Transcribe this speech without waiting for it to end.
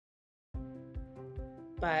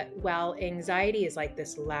But while anxiety is like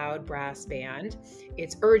this loud brass band,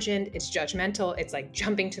 it's urgent, it's judgmental, it's like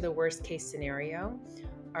jumping to the worst case scenario.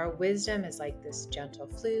 Our wisdom is like this gentle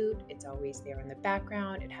flute. It's always there in the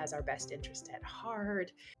background. It has our best interest at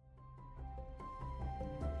heart.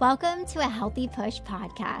 Welcome to a Healthy Push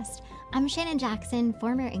podcast. I'm Shannon Jackson,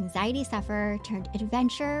 former anxiety sufferer turned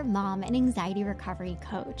adventure mom and anxiety recovery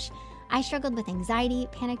coach. I struggled with anxiety,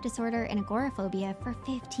 panic disorder, and agoraphobia for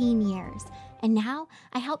 15 years. And now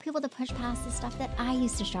I help people to push past the stuff that I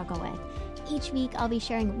used to struggle with. Each week, I'll be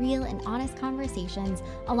sharing real and honest conversations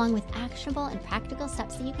along with actionable and practical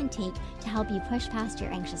steps that you can take to help you push past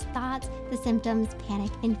your anxious thoughts, the symptoms,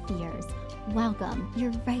 panic, and fears. Welcome.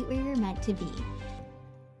 You're right where you're meant to be.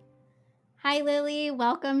 Hi, Lily.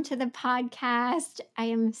 Welcome to the podcast. I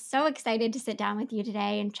am so excited to sit down with you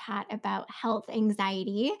today and chat about health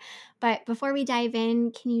anxiety. But before we dive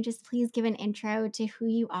in, can you just please give an intro to who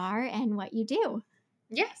you are and what you do?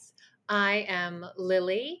 Yes, I am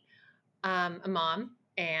Lily, a mom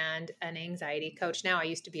and an anxiety coach. Now I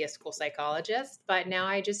used to be a school psychologist, but now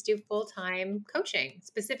I just do full-time coaching,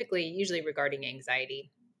 specifically usually regarding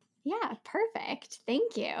anxiety. Yeah, perfect.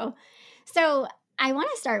 Thank you. So I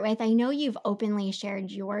want to start with, I know you've openly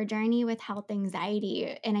shared your journey with health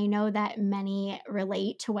anxiety, and I know that many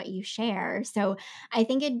relate to what you share. So I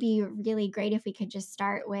think it'd be really great if we could just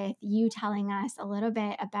start with you telling us a little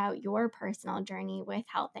bit about your personal journey with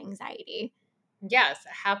health anxiety. Yes,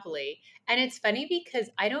 happily. And it's funny because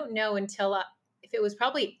I don't know until if it was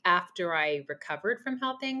probably after I recovered from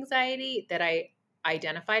health anxiety that I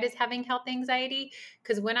identified as having health anxiety.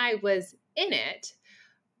 Because when I was in it,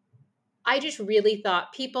 I just really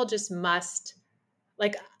thought people just must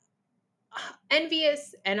like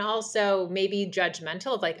envious and also maybe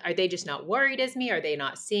judgmental of like, are they just not worried as me? Are they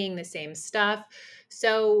not seeing the same stuff?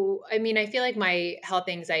 So, I mean, I feel like my health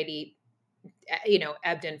anxiety,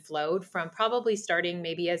 ebbed and flowed from probably starting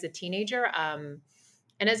maybe as a teenager. And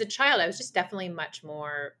as a child, I was just definitely much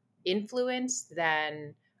more influenced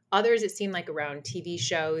than others. It seemed like around TV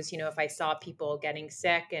shows, if I saw people getting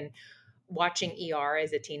sick and watching ER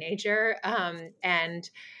as a teenager. And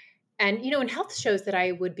health shows that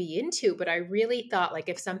I would be into, but I really thought like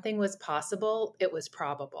if something was possible, it was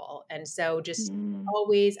probable. And so just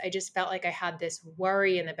always, I just felt like I had this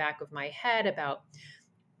worry in the back of my head about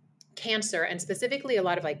cancer and specifically a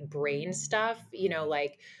lot of like brain stuff,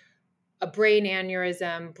 like a brain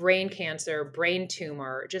aneurysm, brain cancer, brain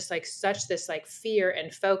tumor, just like such this like fear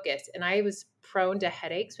and focus. And I was prone to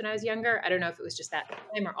headaches when I was younger. I don't know if it was just that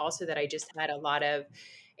time or also that I just had a lot of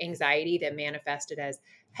anxiety that manifested as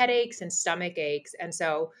headaches and stomach aches. And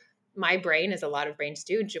so my brain, as a lot of brains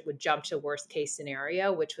do, would jump to worst case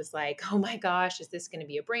scenario, which was like, oh my gosh, is this going to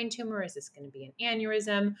be a brain tumor? Is this going to be an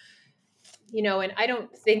aneurysm? And I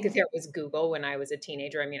don't think that there was Google when I was a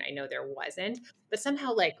teenager. I mean, I know there wasn't, but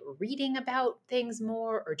somehow like reading about things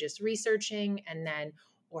more or just researching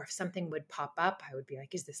or if something would pop up, I would be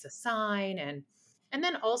like, is this a sign? And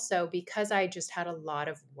then also because I just had a lot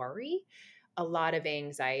of worry, a lot of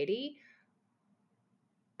anxiety,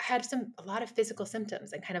 I had a lot of physical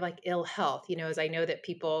symptoms and kind of like ill health, as I know that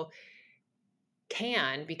people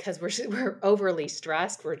can because we're overly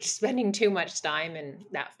stressed. We're just spending too much time in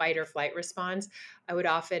that fight or flight response. I would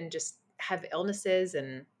often just have illnesses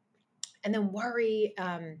and then worry.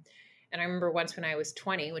 And I remember once when I was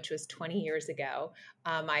 20, which was 20 years ago,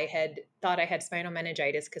 I had thought I had spinal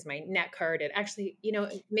meningitis because my neck hurt. And actually,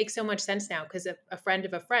 it makes so much sense now because a friend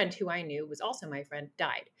of a friend who I knew was also my friend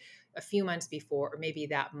died a few months before, or maybe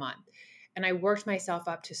that month. And I worked myself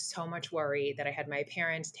up to so much worry that I had my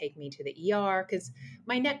parents take me to the ER because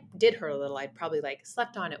my neck did hurt a little. I'd probably like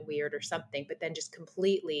slept on it weird or something, but then just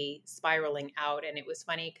completely spiraling out. And it was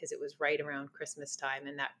funny because it was right around Christmas time.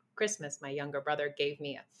 And that Christmas, my younger brother gave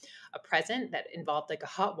me a present that involved like a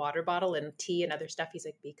hot water bottle and tea and other stuff. He's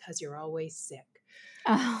like, because you're always sick.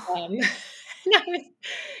 Oh.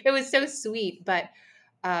 It was so sweet. But,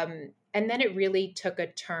 and then it really took a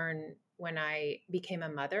turn when I became a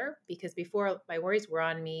mother, because before my worries were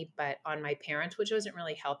on me, but on my parents, which wasn't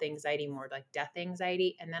really health anxiety, more like death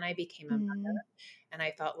anxiety. And then I became a mother and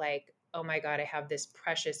I felt like, oh my God, I have this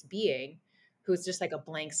precious being who's just like a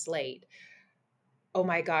blank slate. Oh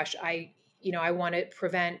my gosh, I want to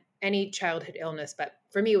prevent any childhood illness, but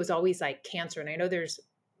for me, it was always like cancer. And I know there's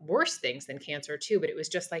worse things than cancer too, but it was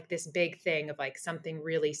just like this big thing of like something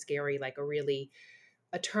really scary, like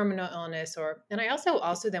a terminal illness and I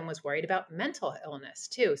also then was worried about mental illness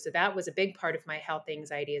too. So that was a big part of my health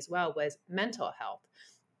anxiety as well, was mental health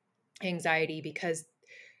anxiety, because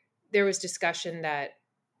there was discussion that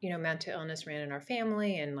mental illness ran in our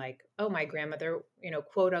family, and like, oh, my grandmother,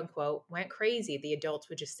 quote unquote, went crazy. The adults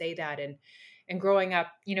would just say that. And growing up,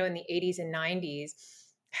 in the 80s and 90s,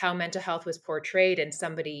 how mental health was portrayed, and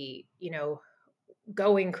somebody,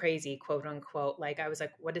 going crazy, quote unquote. Like, I was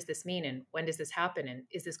like, what does this mean? And when does this happen? And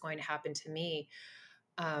is this going to happen to me?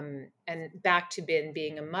 And back to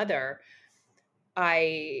being a mother,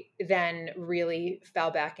 I then really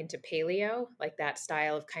fell back into paleo, like that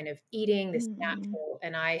style of kind of eating, this Mm-hmm. natural.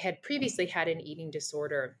 And I had previously had an eating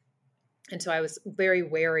disorder. And so I was very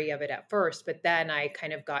wary of it at first, but then I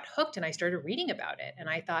kind of got hooked and I started reading about it. And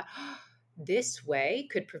I thought, this way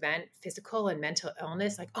could prevent physical and mental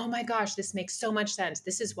illness. Like, oh my gosh, this makes so much sense.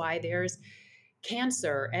 This is why there's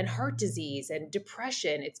cancer and heart disease and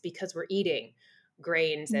depression. It's because we're eating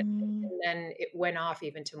grains. And then it went off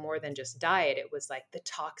even to more than just diet. It was like the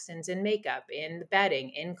toxins in makeup, in the bedding,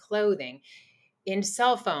 in clothing, in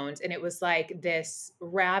cell phones. And it was like this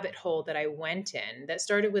rabbit hole that I went in that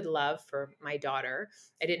started with love for my daughter.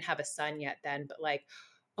 I didn't have a son yet then, but like,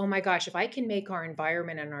 oh my gosh, if I can make our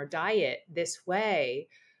environment and our diet this way,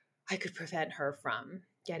 I could prevent her from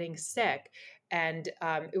getting sick. And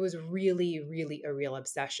it was really, really a real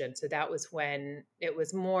obsession. So that was when it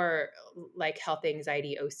was more like health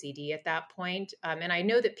anxiety, OCD at that point. And I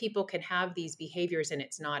know that people can have these behaviors and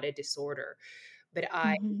it's not a disorder, but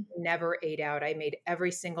I Mm-hmm. never ate out. I made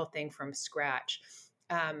every single thing from scratch,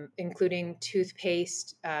 including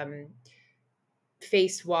toothpaste,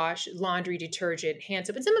 face wash, laundry detergent, hand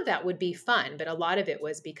soap. And some of that would be fun, but a lot of it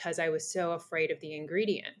was because I was so afraid of the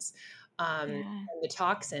ingredients, Yeah. and the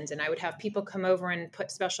toxins. And I would have people come over and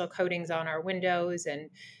put special coatings on our windows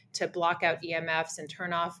and to block out EMFs and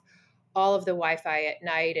turn off all of the Wi-Fi at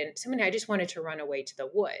night. And so many, I just wanted to run away to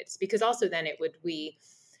the woods, because also then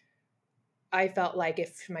I felt like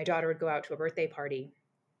if my daughter would go out to a birthday party,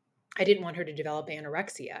 I didn't want her to develop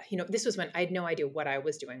anorexia. This was when I had no idea what I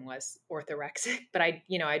was doing was orthorexic, but I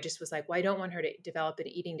just was like, well, I don't want her to develop an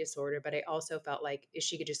eating disorder. But I also felt like, is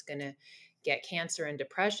she just going to get cancer and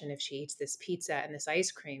depression if she eats this pizza and this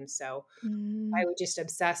ice cream? So I Mm. would just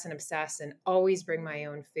obsess and always bring my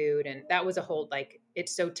own food. And that was a whole, like,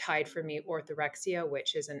 it's so tied for me, orthorexia,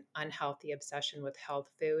 which is an unhealthy obsession with health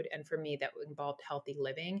food. And for me, that involved healthy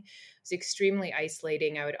living. It's extremely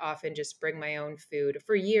isolating. I would often just bring my own food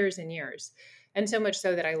for years and years. And so much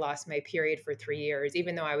so that I lost my period for 3 years,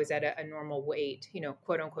 even though I was at a normal weight,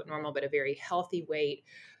 quote unquote normal, but a very healthy weight.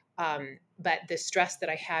 But the stress that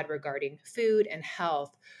I had regarding food and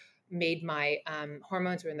health made my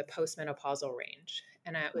hormones were in the postmenopausal range.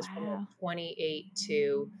 And it was from like Wow. 28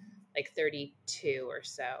 to like 32 or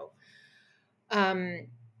so. Um,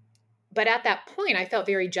 but at that point, I felt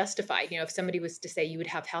very justified. If somebody was to say you would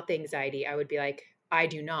have health anxiety, I would be like, I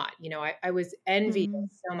do not. I was envious Mm.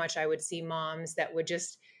 so much. I would see moms that would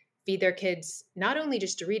just feed their kids not only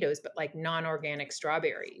just Doritos, but like non organic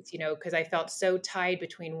strawberries, because I felt so tied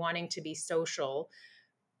between wanting to be social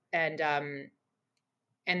and,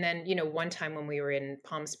 and then, one time when we were in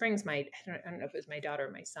Palm Springs, I don't know if it was my daughter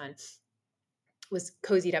or my son, was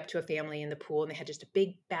cozied up to a family in the pool, and they had just a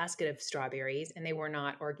big basket of strawberries, and they were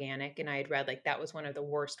not organic. And I had read like that was one of the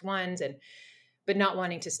worst ones. And but not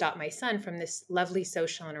wanting to stop my son from this lovely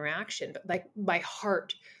social interaction, but like my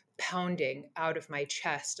heart pounding out of my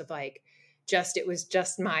chest of like, it was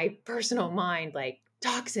just my personal mind, like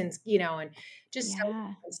toxins, and just so many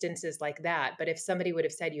Yeah. instances like that. But if somebody would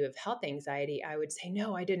have said you have health anxiety, I would say,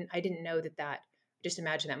 no, I didn't know that. Just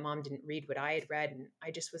imagine that mom didn't read what I had read. And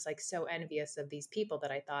I just was like so envious of these people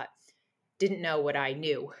that I thought didn't know what I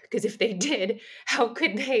knew. Because if they did, how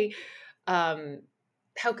could they um,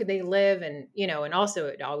 how could they live? And and also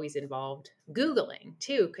it always involved googling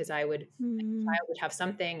too, because Mm. I would have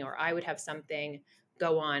something, or I would have something,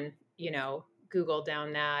 go on, Google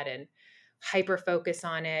down that and hyper focus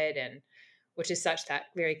on it, and which is such that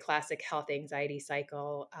very classic health anxiety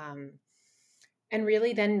cycle, and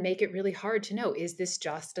really then make it really hard to know, is this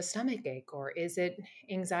just a stomach ache or is it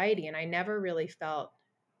anxiety? And I never really felt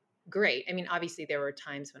great. I mean, obviously there were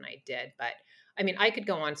times when I did, but I mean, I could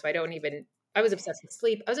go on. So I was obsessed with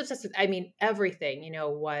sleep. I was obsessed with, I mean, everything,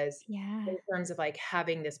 was Yeah. in terms of like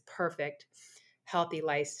having this perfect, healthy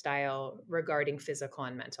lifestyle regarding physical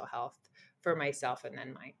and mental health for myself and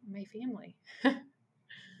then my family.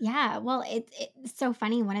 Yeah, well, it's so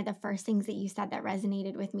funny. One of the first things that you said that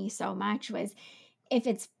resonated with me so much was, if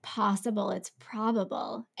it's possible, it's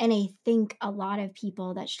probable. And I think a lot of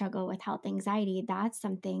people that struggle with health anxiety, that's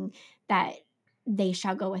something that they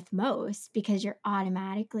struggle with most, because you're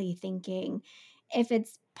automatically thinking, if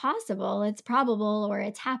it's possible, it's probable, or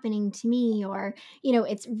it's happening to me, or,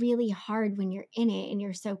 it's really hard when you're in it and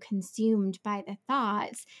you're so consumed by the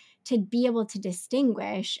thoughts to be able to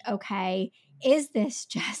distinguish, okay, is this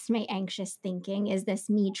just my anxious thinking? Is this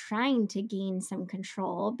me trying to gain some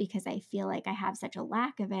control because I feel like I have such a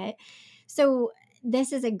lack of it? So,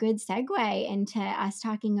 this is a good segue into us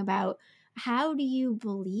talking about, how do you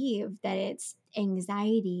believe that it's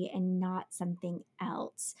anxiety and not something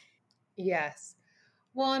else? Yes.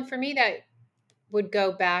 Well, and for me, that would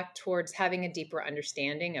go back towards having a deeper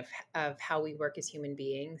understanding of how we work as human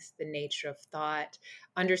beings, the nature of thought,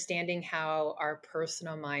 understanding how our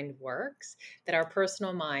personal mind works, that our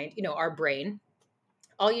personal mind, our brain,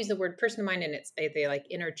 I'll use the word personal mind, and they like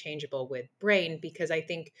interchangeable with brain, because I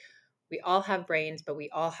think we all have brains, but we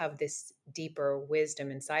all have this deeper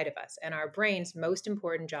wisdom inside of us. And our brain's most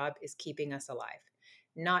important job is keeping us alive,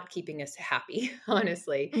 not keeping us happy,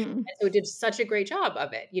 honestly. Mm, And so it did such a great job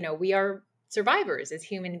of it. We are survivors as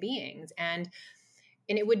human beings. And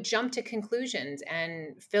it would jump to conclusions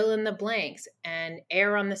and fill in the blanks and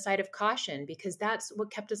err on the side of caution, because that's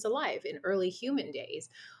what kept us alive in early human days.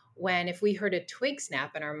 When if we heard a twig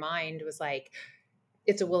snap and our mind was like,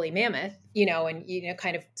 it's a woolly mammoth, and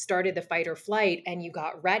kind of started the fight or flight, and you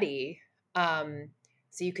got ready, um,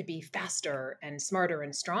 so you could be faster and smarter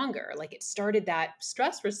and stronger. Like, it started that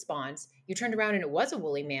stress response. You turned around and it was a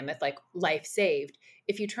woolly mammoth, like life saved.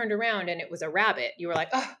 If you turned around and it was a rabbit, you were like,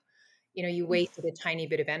 oh, you wasted a tiny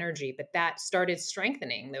bit of energy. But that started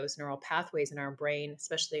strengthening those neural pathways in our brain,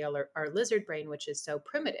 especially our lizard brain, which is so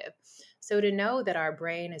primitive. So to know that our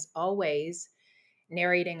brain is always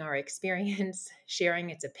narrating our experience,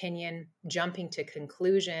 sharing its opinion, jumping to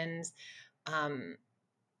conclusions, um,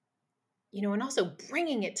 and also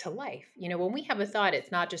bringing it to life. When we have a thought,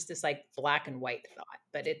 it's not just this like black and white thought,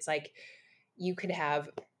 but it's like you could have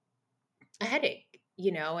a headache,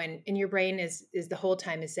 and your brain is the whole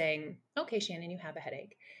time is saying, okay, Shannon, you have a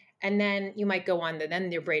headache. And then you might go on,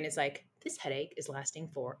 then your brain is like, this headache is lasting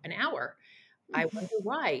for an hour. I wonder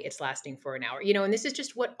why it's lasting for an hour. And this is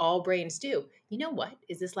just what all brains do. You know what?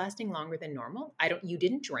 Is this lasting longer than normal? You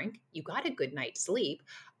didn't drink. You got a good night's sleep.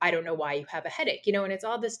 I don't know why you have a headache, and it's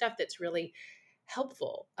all this stuff that's really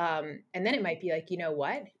helpful. And then it might be like, you know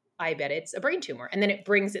what? I bet it's a brain tumor. And then it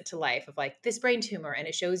brings it to life of like this brain tumor, and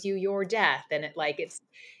it shows you your death. And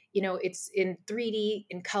it's in 3D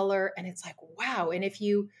in color. And it's like, wow. And if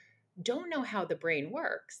you don't know how the brain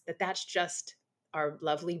works, that's just our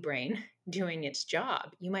lovely brain doing its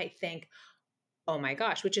job, you might think, oh my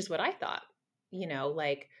gosh, which is what I thought,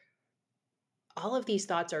 like all of these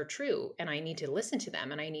thoughts are true and I need to listen to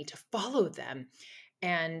them and I need to follow them.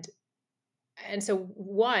 And so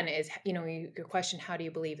one is, your question, how do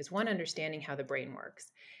you believe, is one, understanding how the brain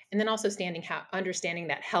works. And then also understanding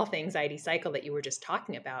that health anxiety cycle that you were just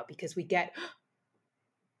talking about, because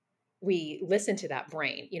we listen to that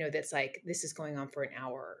brain, that's like, this is going on for an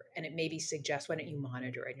hour, and it maybe suggests, why don't you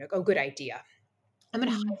monitor it? And you're like, oh, good idea. I'm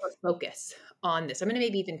going to mm, hyper focus on this. I'm going to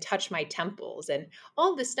maybe even touch my temples and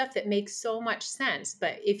all this stuff that makes so much sense.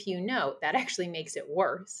 But if that actually makes it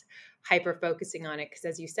worse, hyper focusing on it. Because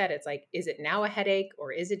as you said, it's like, is it now a headache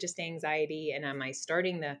or is it just anxiety? And am I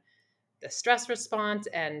starting the stress response?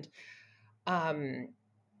 Um,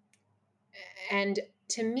 and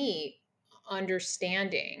to me,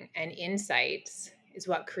 understanding and insights is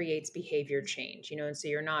what creates behavior change, and so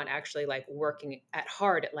you're not actually like working at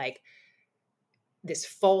hard at like this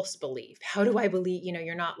false belief. How do I believe,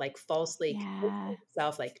 you're not like falsely yeah. convincing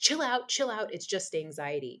yourself, like, chill out, chill out. It's just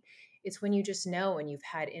anxiety. It's when you just know and you've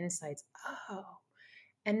had insights. Oh,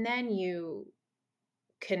 and then you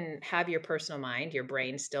can have your personal mind, your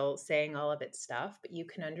brain still saying all of its stuff, but you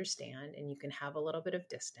can understand and you can have a little bit of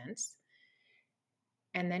distance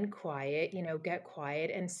and then quiet, get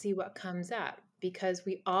quiet and see what comes up. Because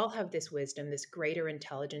we all have this wisdom, this greater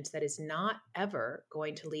intelligence that is not ever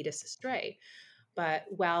going to lead us astray. But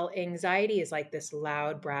while anxiety is like this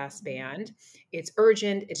loud brass band, it's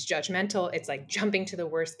urgent, it's judgmental, it's like jumping to the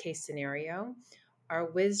worst case scenario.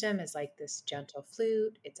 Our wisdom is like this gentle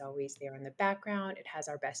flute. It's always there in the background. It has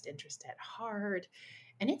our best interest at heart.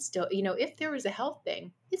 And it's still, if there was a health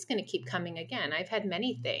thing, it's going to keep coming again. I've had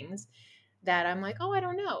many things that I'm like, oh, I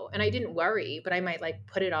don't know. And I didn't worry, but I might like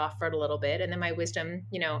put it off for a little bit. And then my wisdom,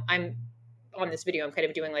 I'm on this video, I'm kind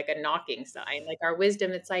of doing like a knocking sign. Like our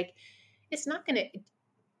wisdom, it's like, it's not going to,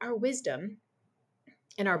 our wisdom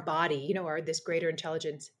and our body, our this greater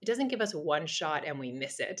intelligence, it doesn't give us one shot and we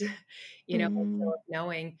miss it. Mm, So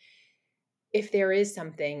knowing if there is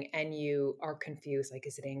something and you are confused, like,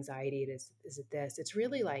 is it anxiety? Is it this? It's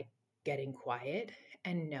really like getting quiet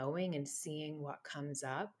and knowing and seeing what comes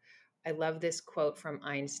up. I love this quote from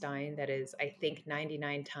Einstein that is, I think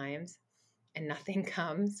 99 times and nothing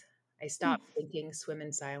comes. I stop thinking, swim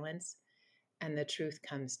in silence, and the truth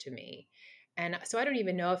comes to me. And so I don't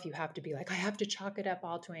even know if you have to be like, I have to chalk it up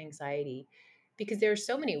all to anxiety, because there are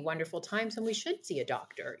so many wonderful times when we should see a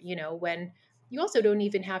doctor, when you also don't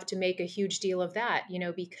even have to make a huge deal of that,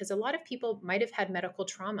 because a lot of people might have had medical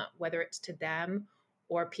trauma, whether it's to them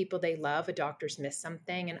or people they love. A doctor's missed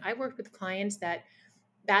something. And I worked with clients that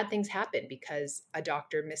bad things happen because a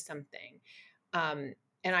doctor missed something. Um,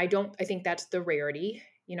 and I think that's the rarity.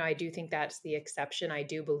 I do think that's the exception. I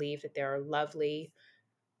do believe that there are lovely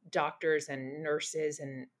doctors and nurses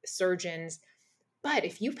and surgeons. But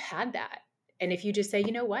if you've had that, and if you just say,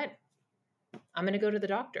 you know what, I'm going to go to the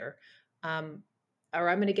doctor, um, or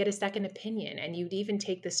I'm going to get a second opinion, and you'd even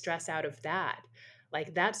take the stress out of that,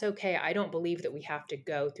 like that's okay. I don't believe that we have to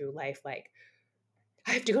go through life like,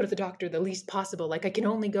 I have to go to the doctor the least possible. Like I can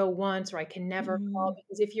only go once or I can never call. Mm.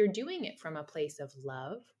 Because if you're doing it from a place of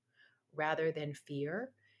love rather than fear,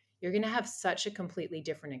 you're going to have such a completely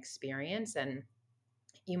different experience, and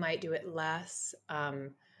you might do it less.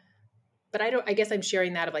 But I guess I'm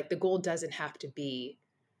sharing that of like the goal doesn't have to be,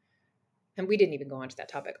 and we didn't even go on to that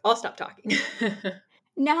topic. I'll stop talking.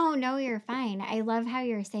 No, no, you're fine. I love how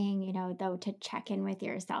you're saying, though, to check in with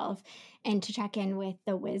yourself and to check in with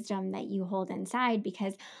the wisdom that you hold inside,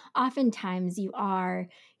 because oftentimes you are,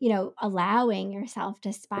 allowing yourself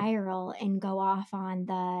to spiral and go off on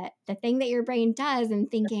the thing that your brain does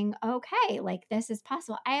and thinking, okay, like this is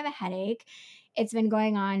possible. I have a headache. It's been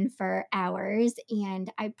going on for hours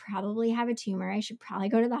and I probably have a tumor. I should probably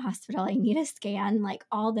go to the hospital. I need a scan, like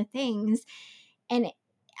all the things. And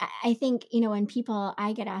I think, when people,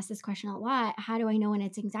 I get asked this question a lot, how do I know when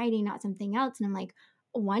it's anxiety, not something else? And I'm like,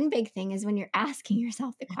 one big thing is when you're asking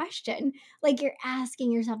yourself the question, like you're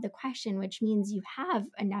asking yourself the question, which means you have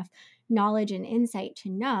enough knowledge and insight to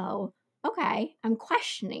know, okay, I'm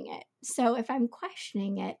questioning it. So if I'm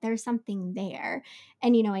questioning it, there's something there.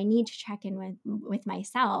 And, I need to check in with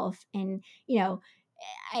myself. And,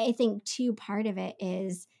 I think too, part of it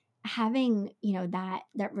is having that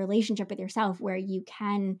relationship with yourself where you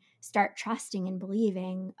can start trusting and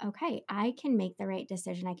believing, okay, I can make the right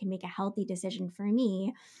decision, I can make a healthy decision for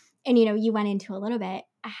me. And you went into a little bit,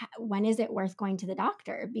 when is it worth going to the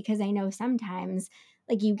doctor? Because I know sometimes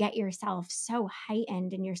like you get yourself so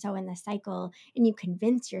heightened and you're so in the cycle and you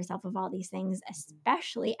convince yourself of all these things,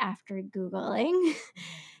 especially after googling.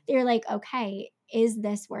 You're like, okay, is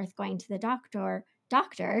this worth going to the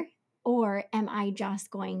doctor, or am I just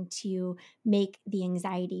going to make the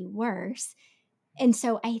anxiety worse? And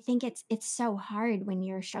so I think it's so hard when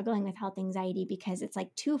you're struggling with health anxiety because it's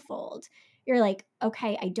like twofold. You're like,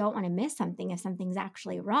 okay, I don't want to miss something if something's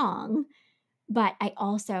actually wrong, but I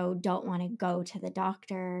also don't want to go to the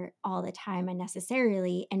doctor all the time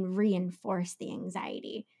unnecessarily and reinforce the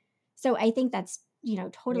anxiety. So I think that's, Yeah.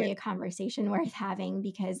 totally a conversation worth having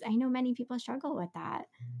because I know many people struggle with that.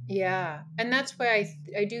 Yeah. And that's why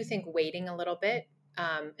I do think waiting a little bit,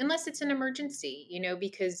 unless it's an emergency,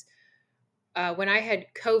 because when I had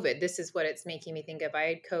COVID, this is what it's making me think of. I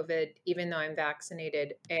had COVID, even though I'm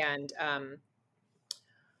vaccinated. And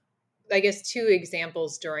I guess two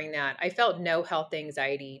examples during that. I felt no health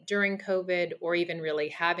anxiety during COVID or even really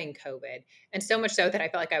having COVID. And so much so that I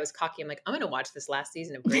felt like I was cocky. I'm like, I'm going to watch this last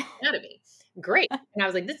season of Grey's Anatomy. Great. And I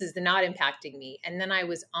was like, this is not impacting me. And then I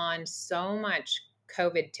was on so much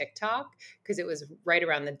COVID TikTok because it was right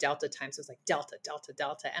around the Delta time. So it was like Delta, Delta,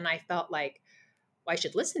 Delta. And I felt like, well, I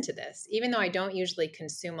should listen to this, even though I don't usually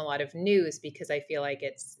consume a lot of news because I feel like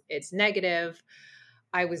it's negative.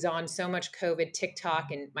 I was on so much COVID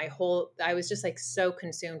TikTok and I was just like so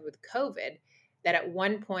consumed with COVID that at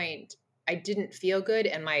one point I didn't feel good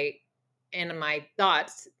and my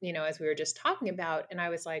thoughts, as we were just talking about, and I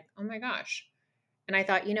was like, oh my gosh. And I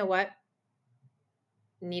thought, you know what?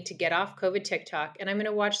 Need to get off COVID TikTok and I'm going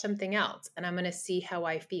to watch something else and I'm going to see how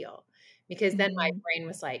I feel. Because then my Mhm. brain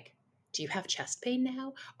was like, do you have chest pain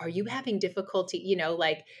now? Are you having difficulty?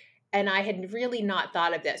 And I had really not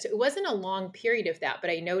thought of that. So it wasn't a long period of that, but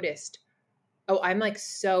I noticed, oh, I'm like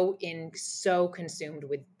so consumed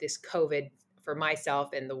with this COVID for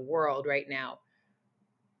myself and the world right now.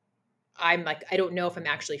 I'm like, I don't know if I'm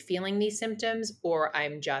actually feeling these symptoms or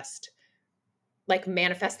I'm just like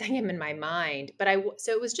manifesting them in my mind.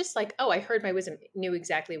 So it was just like, oh, I heard my wisdom, knew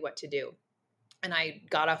exactly what to do. And I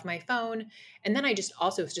got off my phone. And then I just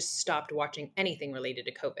also just stopped watching anything related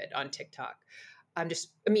to COVID on TikTok. I'm just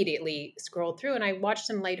immediately scrolled through and I watched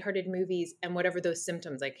some lighthearted movies and whatever those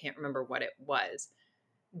symptoms, I can't remember what it was,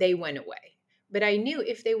 they went away. But I knew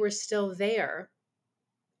if they were still there,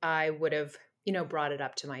 I would have brought it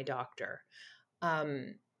up to my doctor.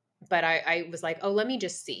 Um, but I was like, oh, let me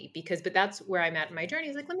just see, but that's where I'm at in my journey.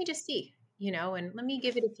 Is like, let me just see, and let me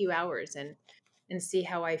give it a few hours and see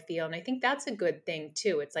how I feel. And I think that's a good thing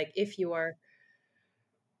too. It's like if you're,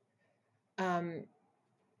 um,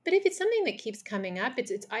 but if it's something that keeps coming up,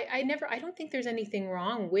 I don't think there's anything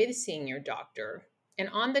wrong with seeing your doctor. And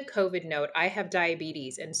on the COVID note, I have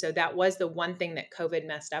diabetes. And so that was the one thing that COVID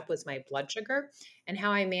messed up was my blood sugar and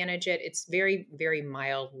how I manage it. It's very, very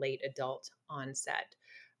mild, late adult onset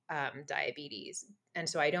diabetes. And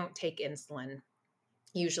so I don't take insulin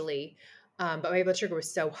usually. But my blood sugar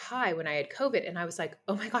was so high when I had COVID. And I was like,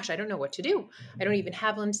 oh my gosh, I don't know what to do. I don't even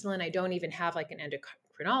have insulin. I don't even have like an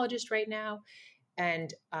endocrinologist right now.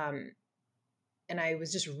 And and I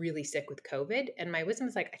was just really sick with COVID. And my wisdom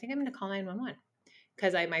was like, I think I'm going to call 911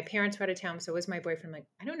 because my parents were out of town. So was my boyfriend. I'm like,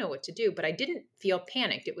 I don't know what to do, but I didn't feel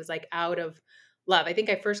panicked. It was like out of love. I think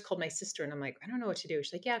I first called my sister and I'm like, I don't know what to do.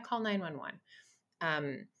 She's like, yeah, call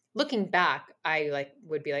 911. Looking back, I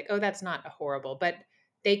would be like, oh, that's not horrible. But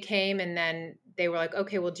they came and then they were like,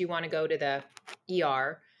 okay, well, do you want to go to the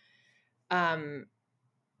ER? And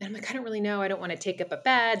I'm like, I don't really know. I don't want to take up a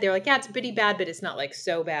bed. They're like, yeah, it's pretty bad, but it's not like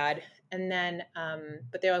so bad. And then,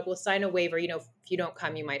 but they're like, we'll sign a waiver. If you don't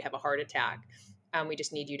come, you might have a heart attack. We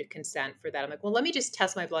just need you to consent for that. I'm like, well, let me just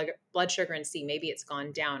test my blood sugar and see. Maybe it's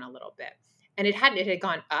gone down a little bit. And it had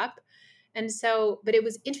gone up. And so, but it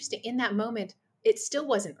was interesting in that moment, it still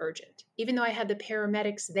wasn't urgent. Even though I had the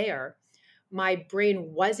paramedics there, my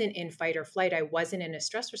brain wasn't in fight or flight. I wasn't in a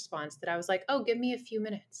stress response that I was like, oh, give me a few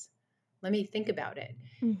minutes. Let me think about it.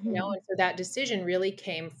 Mm-hmm. And so that decision really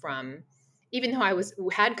came from, even though I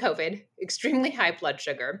had COVID, extremely high blood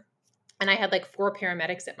sugar, and I had like 4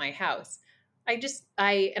 paramedics at my house. I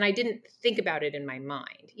didn't think about it in my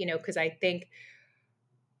mind, because I think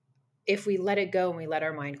if we let it go and we let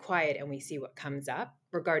our mind quiet and we see what comes up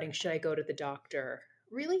regarding should I go to the doctor,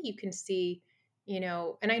 really you can see,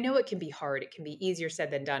 and I know it can be hard. It can be easier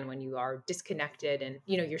said than done when you are disconnected and,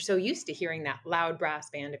 you're so used to hearing that loud brass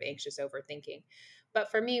band of anxious overthinking.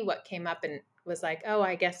 But for me, what came up and was like, oh,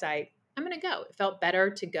 I guess I'm going to go. It felt better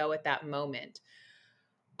to go at that moment.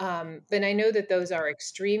 But I know that those are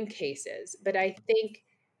extreme cases, but I think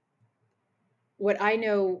what I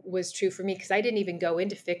know was true for me, because I didn't even go in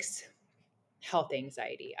to fix health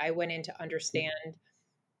anxiety. I went in to understand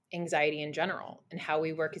anxiety in general and how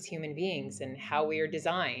we work as human beings and how we are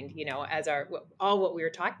designed, as all what we were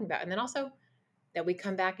talking about. And then also that we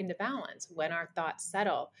come back into balance when our thoughts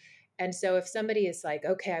settle. And so if somebody is like,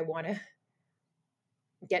 okay, I want to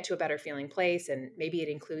get to a better feeling place, and maybe it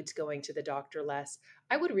includes going to the doctor less,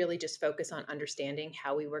 I would really just focus on understanding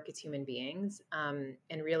how we work as human beings, and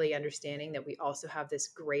really understanding that we also have this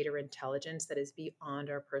greater intelligence that is beyond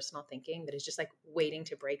our personal thinking, that is just like waiting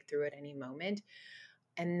to break through at any moment.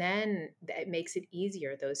 And then it makes it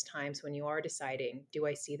easier those times when you are deciding, do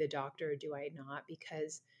I see the doctor or do I not?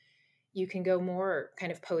 Because you can go more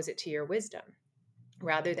kind of pose it to your wisdom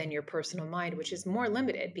rather than your personal mind, which is more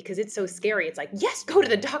limited because it's so scary. It's like, yes, go to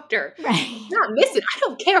the doctor. Right. Not miss it. I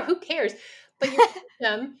don't care. Who cares? But your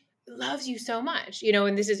wisdom loves you so much,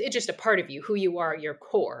 and it's just a part of you. Who you are, your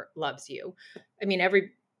core loves you. I mean,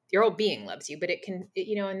 your whole being loves you, but it can,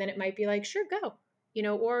 and then it might be like, sure, go,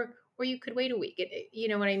 or you could wait a week. You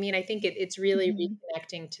know what I mean? I think it's really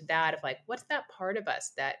Mm-hmm. reconnecting to that of like, what's that part of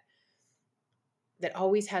us that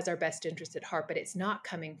always has our best interest at heart, but it's not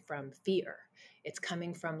coming from fear. It's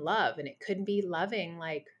coming from love. And it could be loving,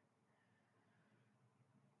 like,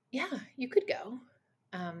 yeah, you could go.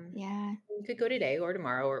 Yeah. You could go today or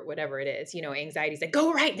tomorrow or whatever it is. Anxiety is like,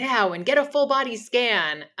 go right now and get a full body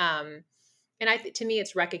scan. And to me,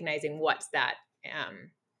 it's recognizing what's the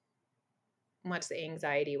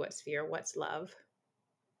anxiety, what's fear, what's love.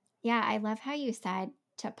 Yeah, I love how you said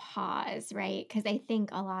to pause, right? Because I think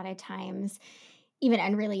a lot of times, even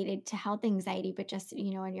unrelated to health anxiety, but just,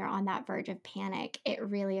 when you're on that verge of panic, it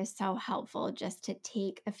really is so helpful just to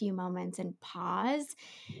take a few moments and pause.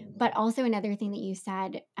 But also, another thing that you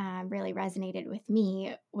said really resonated with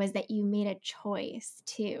me was that you made a choice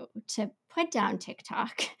too to put down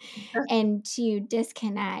TikTok and to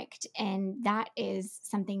disconnect. And that is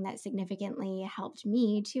something that significantly helped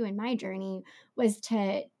me too in my journey, was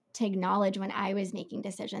to acknowledge when I was making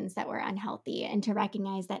decisions that were unhealthy and to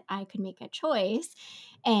recognize that I could make a choice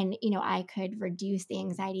and, I could reduce the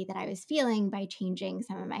anxiety that I was feeling by changing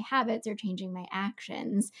some of my habits or changing my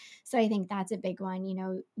actions. So I think that's a big one.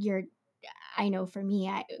 I know for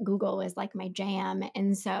me, Google was like my jam.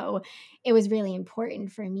 And so it was really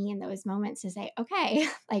important for me in those moments to say, okay,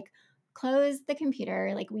 like close the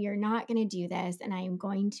computer, like we are not going to do this. And I am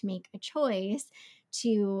going to make a choice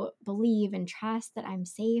to believe and trust that I'm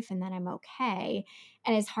safe and that I'm okay.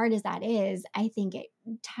 And as hard as that is, I think it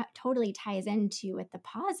totally ties into with the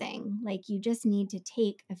pausing. Like you just need to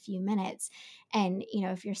take a few minutes. And,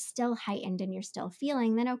 if you're still heightened and you're still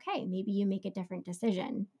feeling, then okay, maybe you make a different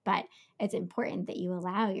decision. But it's important that you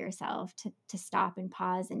allow yourself to stop and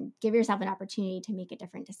pause and give yourself an opportunity to make a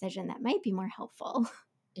different decision that might be more helpful.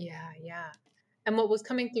 Yeah, yeah. And what was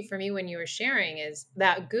coming through for me when you were sharing is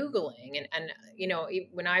that Googling and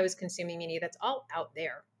when I was consuming media, that's all out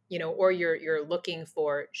there, or you're looking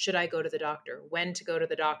for, should I go to the doctor? When to go to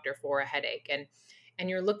the doctor for a headache? And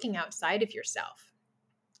you're looking outside of yourself,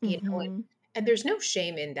 and, Hmm. and there's no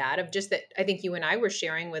shame in that, of just that. I think you and I were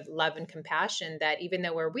sharing with love and compassion that even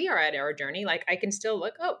though where we are at our journey, like I can still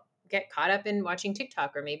look, get caught up in watching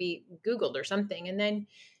TikTok or maybe Googled or something. And then,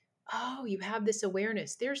 oh, you have this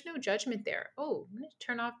awareness. There's no judgment there. Oh, I'm going to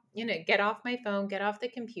turn off, get off my phone, get off the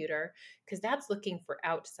computer, because that's looking for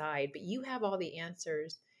outside. But you have all the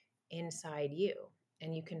answers inside you.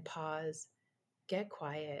 And you can pause, get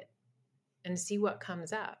quiet, and see what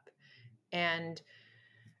comes up. And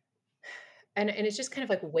and it's just kind of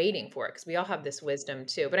like waiting for it, because we all have this wisdom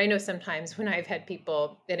too. But I know sometimes when I've had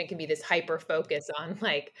people, then it can be this hyper focus on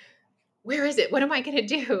like, where is it? What am I going to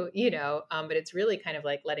do? But it's really kind of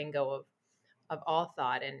like letting go of all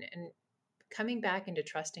thought and coming back into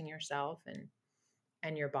trusting yourself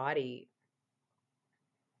and your body.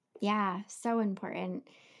 Yeah, so important.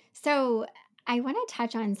 So I want to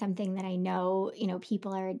touch on something that I know,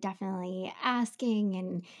 people are definitely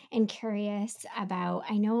asking and curious about.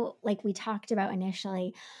 I know, like we talked about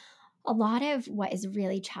initially, a lot of what is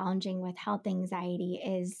really challenging with health anxiety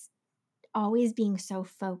is always being so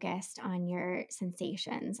focused on your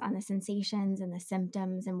sensations, on the sensations and the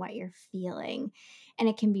symptoms and what you're feeling. And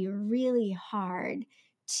it can be really hard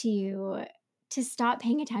to stop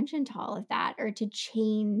paying attention to all of that or to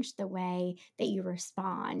change the way that you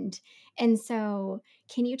respond. And so,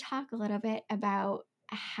 can you talk a little bit about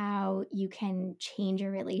how you can change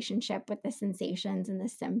your relationship with the sensations and the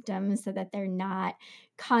symptoms so that they're not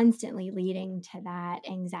constantly leading to that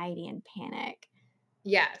anxiety and panic?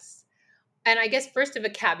 Yes. And I guess first of a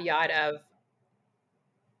caveat of,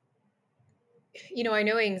 I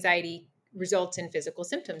know anxiety results in physical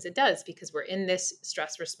symptoms. It does, because we're in this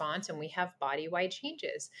stress response and we have body wide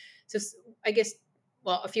changes. So I guess,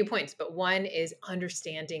 well, a few points, but one is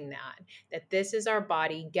understanding that this is our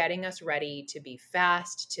body getting us ready to be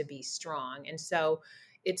fast, to be strong. And so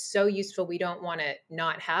it's so useful. We don't want to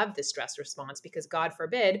not have the stress response, because God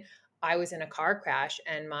forbid I was in a car crash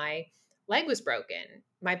and my leg was broken.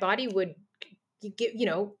 My body would get,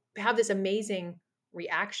 have this amazing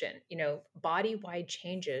reaction, body wide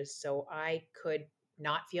changes. So I could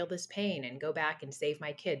not feel this pain and go back and save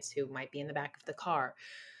my kids who might be in the back of the car.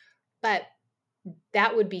 But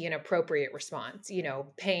that would be an appropriate response,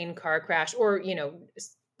 pain, car crash, or,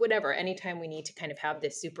 whatever, anytime we need to kind of have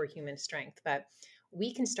this superhuman strength. But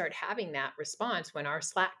we can start having that response when our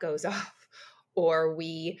slack goes off, or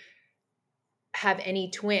we have any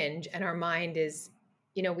twinge and our mind is,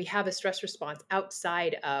 we have a stress response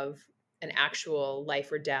outside of an actual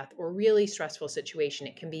life or death or really stressful situation.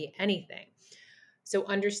 It can be anything. So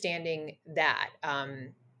understanding that,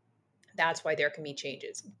 that's why there can be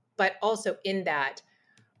changes. But also in that,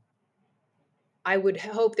 I would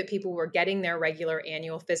hope that people were getting their regular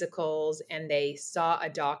annual physicals and they saw a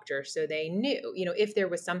doctor so they knew, if there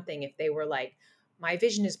was something, if they were like, my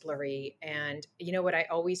vision is blurry and you know what, I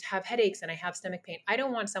always have headaches and I have stomach pain. I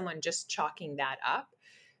don't want someone just chalking that up,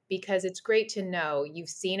 because it's great to know you've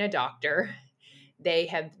seen a doctor. They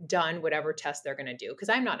have done whatever test they're going to do. Because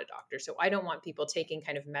I'm not a doctor, so I don't want people taking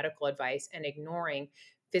kind of medical advice and ignoring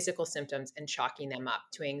physical symptoms and chalking them up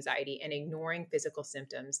to anxiety, and ignoring physical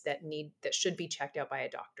symptoms that should be checked out by a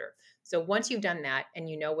doctor. So once you've done that and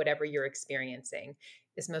you know whatever you're experiencing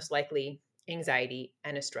is most likely anxiety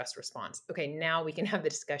and a stress response. Okay, now we can have the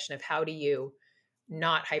discussion of how do you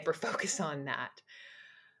not hyper focus on that.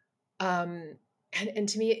 And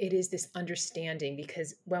to me, it is this understanding,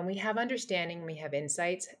 because when we have understanding, we have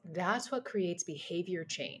insights, that's what creates behavior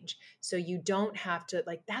change. So you don't have to,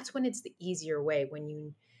 like, that's when it's the easier way,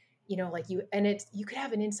 when like and it's, you could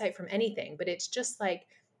have an insight from anything, but it's just like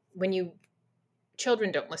when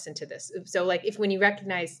children don't listen to this. So like when you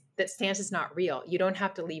recognize that Santa's not real, you don't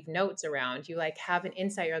have to leave notes around. You like have an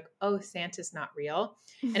insight. You're like, oh, Santa's not real.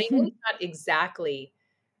 And I know it's not exactly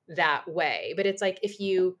that way, but it's like if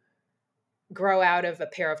you grow out of a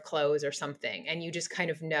pair of clothes or something and you just kind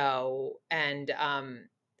of know, and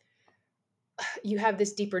you have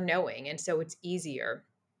this deeper knowing, and so it's easier.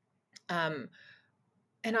 um,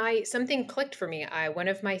 And something clicked for me. One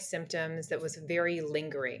of my symptoms that was very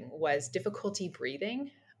lingering was difficulty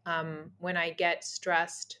breathing. When I get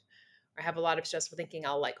stressed, I have a lot of stressful thinking,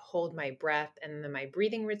 I'll like hold my breath, and then my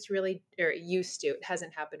breathing gets really, or it used to, it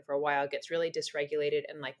hasn't happened for a while, gets really dysregulated,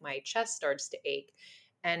 and like my chest starts to ache.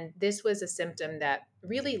 And this was a symptom that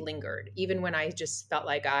really lingered, even when I just felt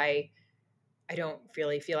like I don't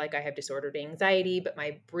really feel like I have disordered anxiety, but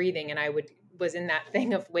my breathing, and was in that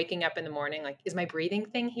thing of waking up in the morning, like, is my breathing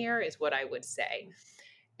thing here? Is what I would say.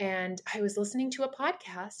 And I was listening to a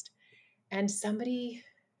podcast, and somebody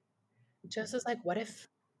just was like, what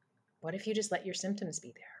if you just let your symptoms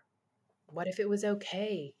be there? What if it was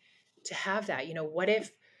okay to have that? What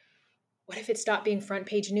if it stopped being front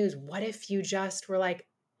page news? What if you just were like,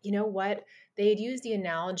 you know what? They had used the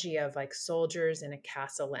analogy of like soldiers in a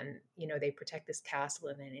castle, and they protect this castle,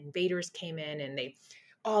 and then invaders came in, and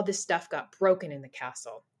all this stuff got broken in the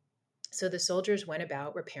castle. So the soldiers went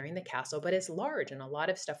about repairing the castle, but it's large and a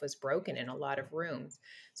lot of stuff was broken in a lot of rooms.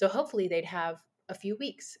 So hopefully they'd have a few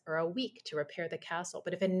weeks or a week to repair the castle.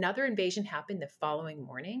 But if another invasion happened the following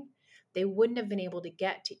morning, they wouldn't have been able to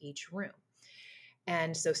get to each room.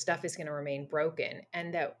 And so stuff is going to remain broken.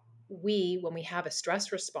 And that when we have a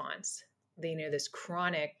stress response, this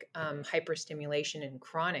chronic hyperstimulation and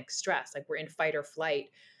chronic stress, like we're in fight or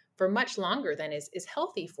flight for much longer than is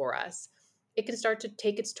healthy for us, it can start to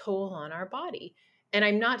take its toll on our body. And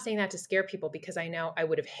I'm not saying that to scare people, because I know I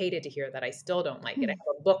would have hated to hear that. I still don't like it. I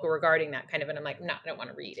have a book regarding that kind of, and I'm like, no, I don't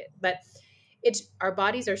want to read it. But our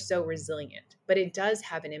bodies are so resilient, but it does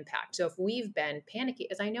have an impact. So if we've been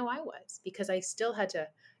panicky, as I know I was, because I still had to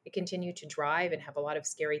continue to drive and have a lot of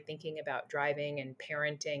scary thinking about driving and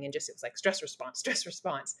parenting, and just it was like stress response, stress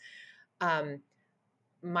response.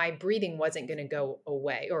 My breathing wasn't going to go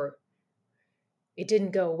away, or it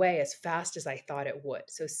didn't go away as fast as I thought it would.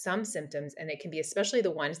 So some symptoms, and it can be especially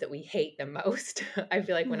the ones that we hate the most. I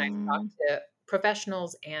feel like when I talk to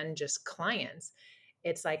professionals and just clients,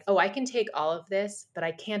 it's like, oh, I can take all of this, but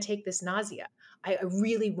I can't take this nausea. I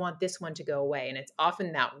really want this one to go away. And it's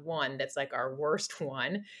often that one that's like our worst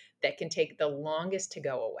one that can take the longest to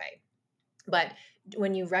go away. But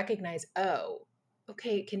when you recognize, oh,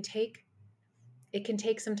 okay, it can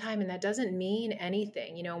take some time, and that doesn't mean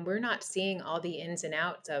anything. We're not seeing all the ins and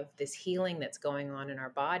outs of this healing that's going on in our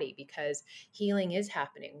body, because healing is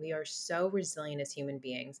happening. We are so resilient as human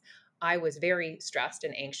beings. I was very stressed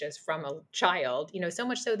and anxious from a child, so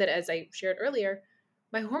much so that, as I shared earlier,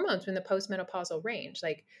 my hormones were in the postmenopausal range,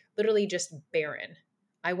 like literally just barren.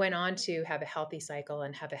 I went on to have a healthy cycle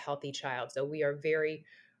and have a healthy child. So we are very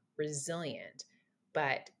resilient,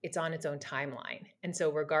 but it's on its own timeline. And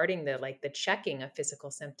so regarding the checking of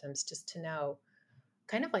physical symptoms, just to know,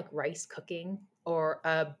 kind of like rice cooking or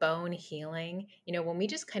a bone healing, when we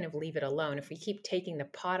just kind of leave it alone, if we keep taking the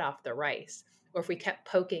pot off the rice, or if we kept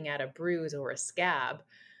poking at a bruise or a scab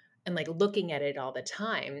and like looking at it all the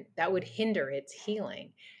time, that would hinder its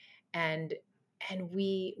healing. And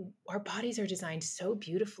our bodies are designed so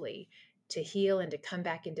beautifully to heal and to come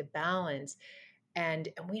back into balance, and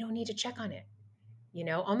we don't need to check on it.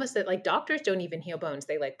 Almost that, like, doctors don't even heal bones.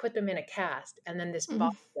 They like put them in a cast, and then this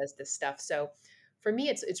body does this stuff. So for me,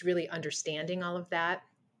 it's really understanding all of that.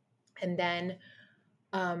 And then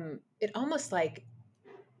it almost like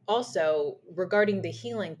also regarding the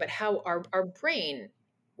healing, but how our brain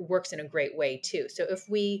works in a great way too. So if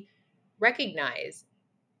we recognize,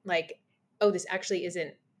 like, oh, this actually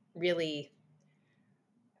isn't really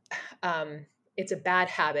it's a bad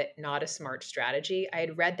habit, not a smart strategy. I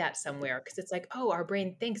had read that somewhere, because it's like, oh, our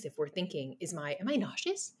brain thinks, if we're thinking, am I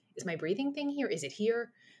nauseous? Is my breathing thing here? Is it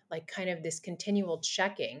here? Like, kind of this continual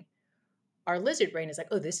checking. Our lizard brain is like,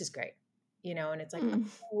 oh, this is great. And it's like,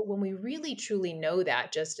 oh, when we really truly know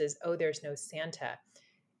that, just as, oh, there's no Santa,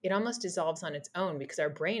 it almost dissolves on its own, because our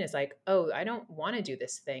brain is like, oh, I don't want to do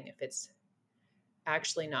this thing if it's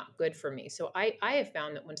actually not good for me. So I have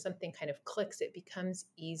found that when something kind of clicks, it becomes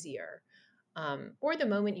easier. Or the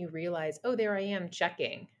moment you realize, oh, there I am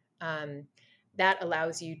checking, that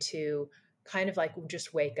allows you to kind of like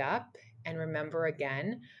just wake up and remember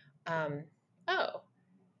again, oh,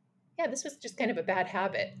 yeah, this was just kind of a bad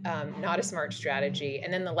habit, not a smart strategy.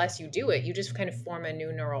 And then the less you do it, you just kind of form a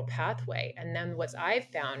new neural pathway. And then what I've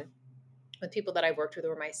found with people that I've worked with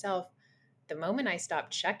or myself, the moment I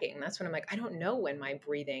stopped checking, that's when I'm like, I don't know when my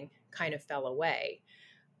breathing kind of fell away.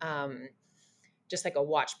 Just like a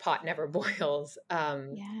watch pot never boils. Yeah.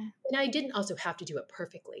 And I didn't also have to do it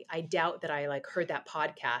perfectly. I doubt that I like heard that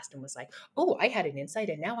podcast and was like, oh, I had an insight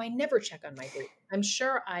and now I never check on my breathing. I'm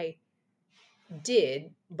sure I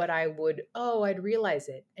did, but I'd realize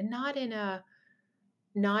it, and not in a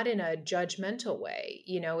not in a judgmental way.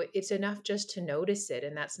 It's enough just to notice it.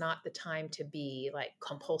 And that's not the time to be like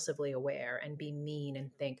compulsively aware and be mean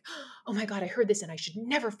and think, oh my God, I heard this and I should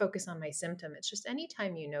never focus on my symptom. It's just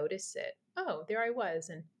anytime you notice it, oh, there I was.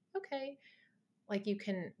 And okay, like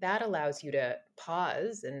that allows you to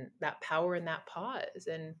pause, and that power in that pause,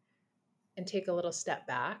 and take a little step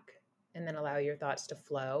back and then allow your thoughts to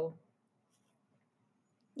flow.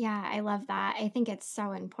 Yeah, I love that. I think it's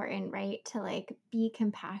so important, right? To like be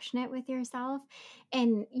compassionate with yourself.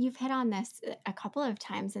 And you've hit on this a couple of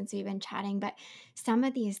times since we've been chatting, but some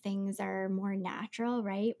of these things are more natural,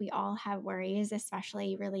 right? We all have worries,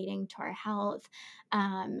 especially relating to our health.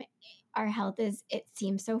 Um, our health it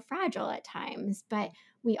seems so fragile at times, but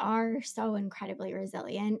we are so incredibly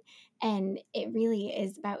resilient. And it really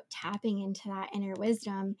is about tapping into that inner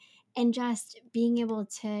wisdom and just being able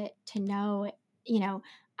to know, you know,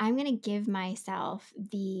 I'm going to give myself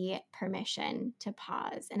the permission to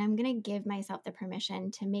pause, and I'm going to give myself the permission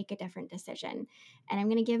to make a different decision. And I'm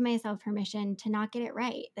going to give myself permission to not get it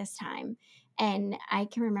right this time. And I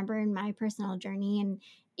can remember in my personal journey, and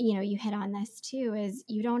you hit on this too, is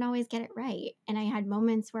you don't always get it right. And I had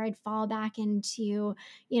moments where I'd fall back into,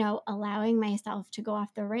 allowing myself to go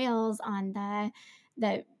off the rails on the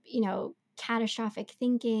catastrophic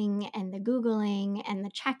thinking and the Googling and the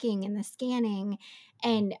checking and the scanning.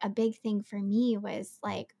 And a big thing for me was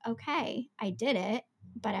like, okay, I did it,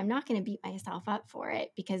 but I'm not going to beat myself up for it,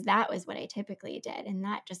 because that was what I typically did. And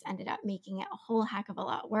that just ended up making it a whole heck of a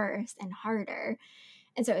lot worse and harder.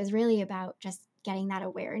 And so it was really about just getting that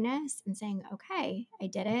awareness and saying, okay, I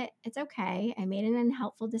did it. It's okay. I made an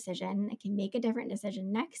unhelpful decision. I can make a different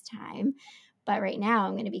decision next time. But right now,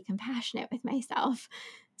 I'm going to be compassionate with myself.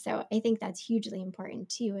 So I think that's hugely important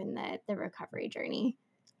too in the recovery journey.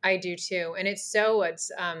 I do too. And it's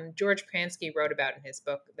George Pransky wrote about in his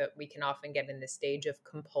book that we can often get in this stage of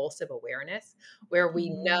compulsive awareness where we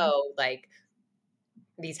Mm-hmm. know like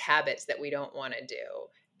these habits that we don't want to do.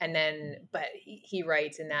 And then, but he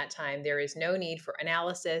writes, in that time, there is no need for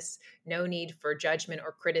analysis, no need for judgment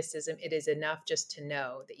or criticism. It is enough just to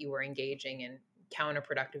know that you are engaging in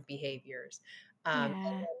counterproductive behaviors.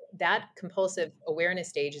 Yeah. That compulsive awareness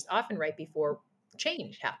stage is often right before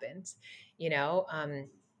change happens, you know?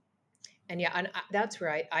 And yeah, that's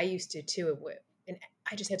where I used to too. And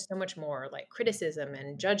I just had so much more like criticism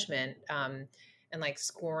and judgment, and like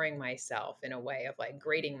scoring myself in a way of like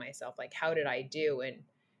grading myself, like how did I do? And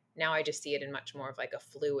now I just see it in much more of like a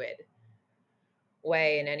fluid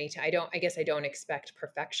way. And I guess I don't expect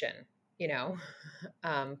perfection, you know,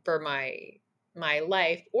 for my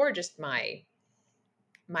life or just my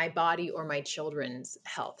body or my children's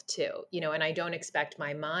health too, and I don't expect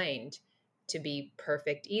my mind to be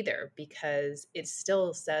perfect either, because it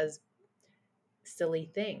still says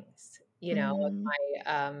silly things,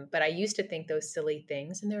 Mm-hmm. but I used to think those silly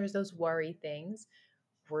things and there's those worry things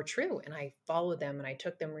were true, and I followed them and I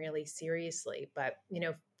took them really seriously. But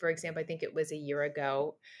for example, I think it was a year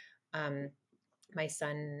ago, um, my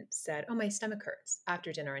son said, "Oh, my stomach hurts,"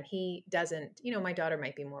 after dinner. And he doesn't, my daughter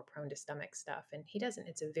might be more prone to stomach stuff, and he doesn't.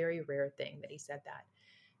 It's a very rare thing that he said that.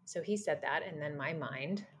 So he said that. And then my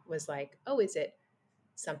mind was like, oh, is it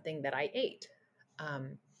something that I ate?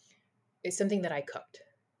 Is something that I cooked?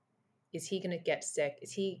 Is he going to get sick?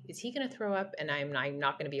 Is he going to throw up? And I'm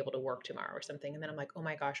not going to be able to work tomorrow or something. And then I'm like, oh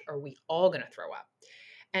my gosh, are we all going to throw up?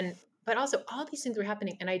 And but also all these things were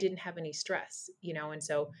happening and I didn't have any stress, and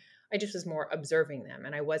so I just was more observing them,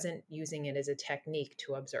 and I wasn't using it as a technique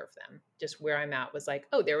to observe them. Just where I'm at was like,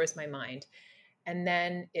 oh, there was my mind. And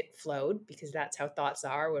then it flowed, because that's how thoughts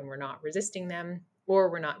are when we're not resisting them or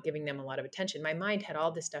we're not giving them a lot of attention. My mind had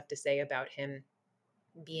all this stuff to say about him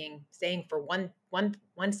saying for one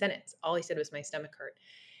sentence, all he said was my stomach hurt.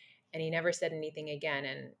 And he never said anything again,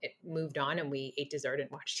 and it moved on, and we ate dessert and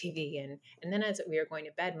watched TV. And then as we were going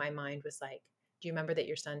to bed, my mind was like, do you remember that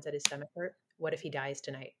your son said his stomach hurt? What if he dies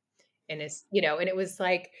tonight? And it was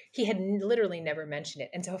like he had literally never mentioned it.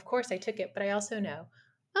 And so of course I took it, but I also know,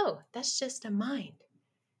 oh, that's just a mind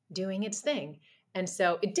doing its thing. And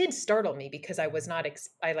so it did startle me, because I was not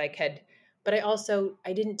I like had but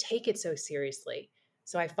I didn't take it so seriously.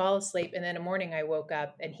 So I fall asleep, and then in the morning I woke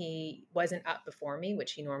up and he wasn't up before me,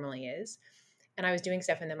 which he normally is. And I was doing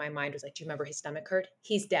stuff, and then my mind was like, do you remember his stomach hurt?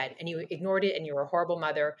 He's dead, and you ignored it, and you were a horrible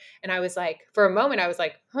mother. And I was like, for a moment I was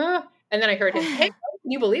like, huh? And then I heard him, hey,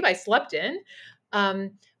 can you believe I slept in?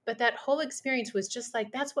 But that whole experience was just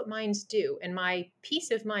like, that's what minds do. And my peace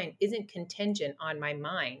of mind isn't contingent on my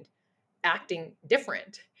mind acting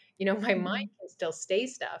different. My mind Mm-hmm. can still stay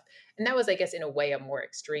stuff. And that was, I guess, in a way, a more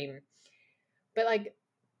extreme, but like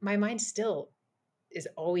my mind still is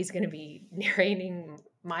always going to be narrating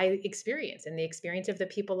my experience and the experience of the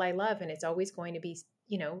people I love. And it's always going to be,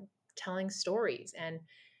 telling stories. And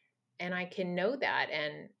I can know that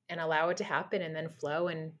and allow it to happen and then flow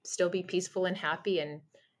and still be peaceful and happy and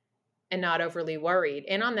not overly worried.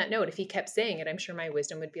 And on that note, if he kept saying it, I'm sure my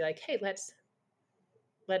wisdom would be like, hey, let's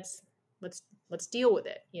let's deal with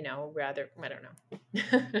it, rather, I don't know.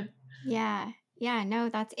 Yeah. Yeah, no,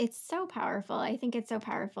 it's so powerful. I think it's so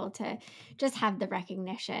powerful to just have the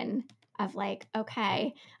recognition of like,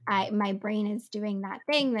 okay, my brain is doing that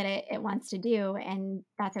thing that it wants to do, and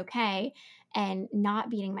that's okay, and not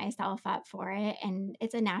beating myself up for it. And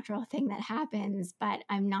it's a natural thing that happens, but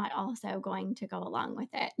I'm not also going to go along with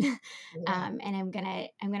it. Yeah. And I'm gonna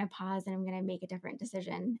pause and I'm gonna make a different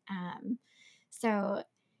decision. So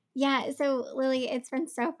yeah. So, Lily, it's been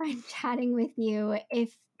so fun chatting with you.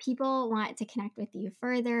 If people want to connect with you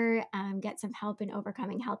further, get some help in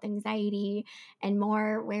overcoming health anxiety and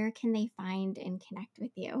more, where can they find and connect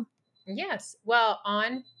with you? Yes. Well,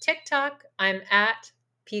 on TikTok, I'm at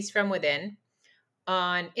Peace from Within.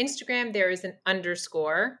 On Instagram, there is an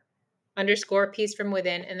underscore Peace from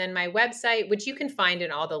Within. And then my website, which you can find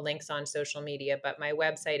in all the links on social media, but my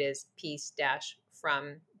website is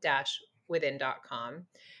peace-from-within.com.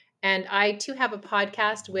 And I too have a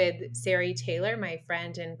podcast with Sari Taylor, my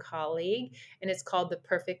friend and colleague, and it's called The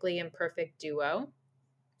Perfectly Imperfect Duo.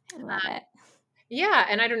 I love it. Yeah,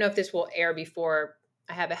 and I don't know if this will air before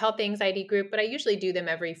I have a health anxiety group, but I usually do them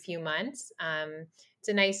every few months. It's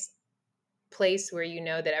a nice place where you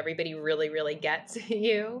know that everybody really, really gets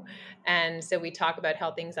you. And so we talk about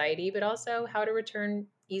health anxiety, but also how to return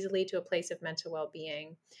easily to a place of mental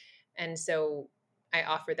well-being. And so I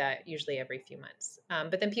offer that usually every few months.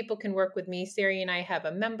 But then people can work with me. Sari and I have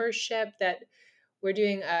a membership that we're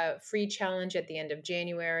doing a free challenge at the end of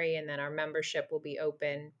January, and then our membership will be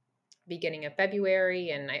open beginning of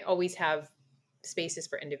February. And I always have spaces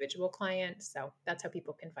for individual clients. So that's how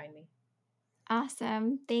people can find me.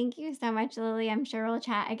 Awesome. Thank you so much, Lily. I'm sure we'll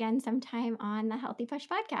chat again sometime on the Healthy Push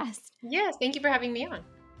podcast. Yes. Thank you for having me on.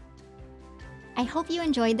 I hope you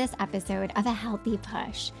enjoyed this episode of A Healthy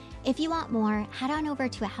Push. If you want more, head on over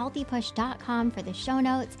to ahealthypush.com for the show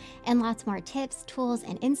notes and lots more tips, tools,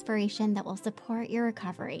 and inspiration that will support your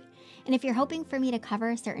recovery. And if you're hoping for me to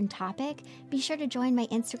cover a certain topic, be sure to join my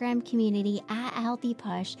Instagram community at A Healthy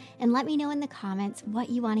Push and let me know in the comments what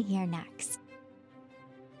you want to hear next.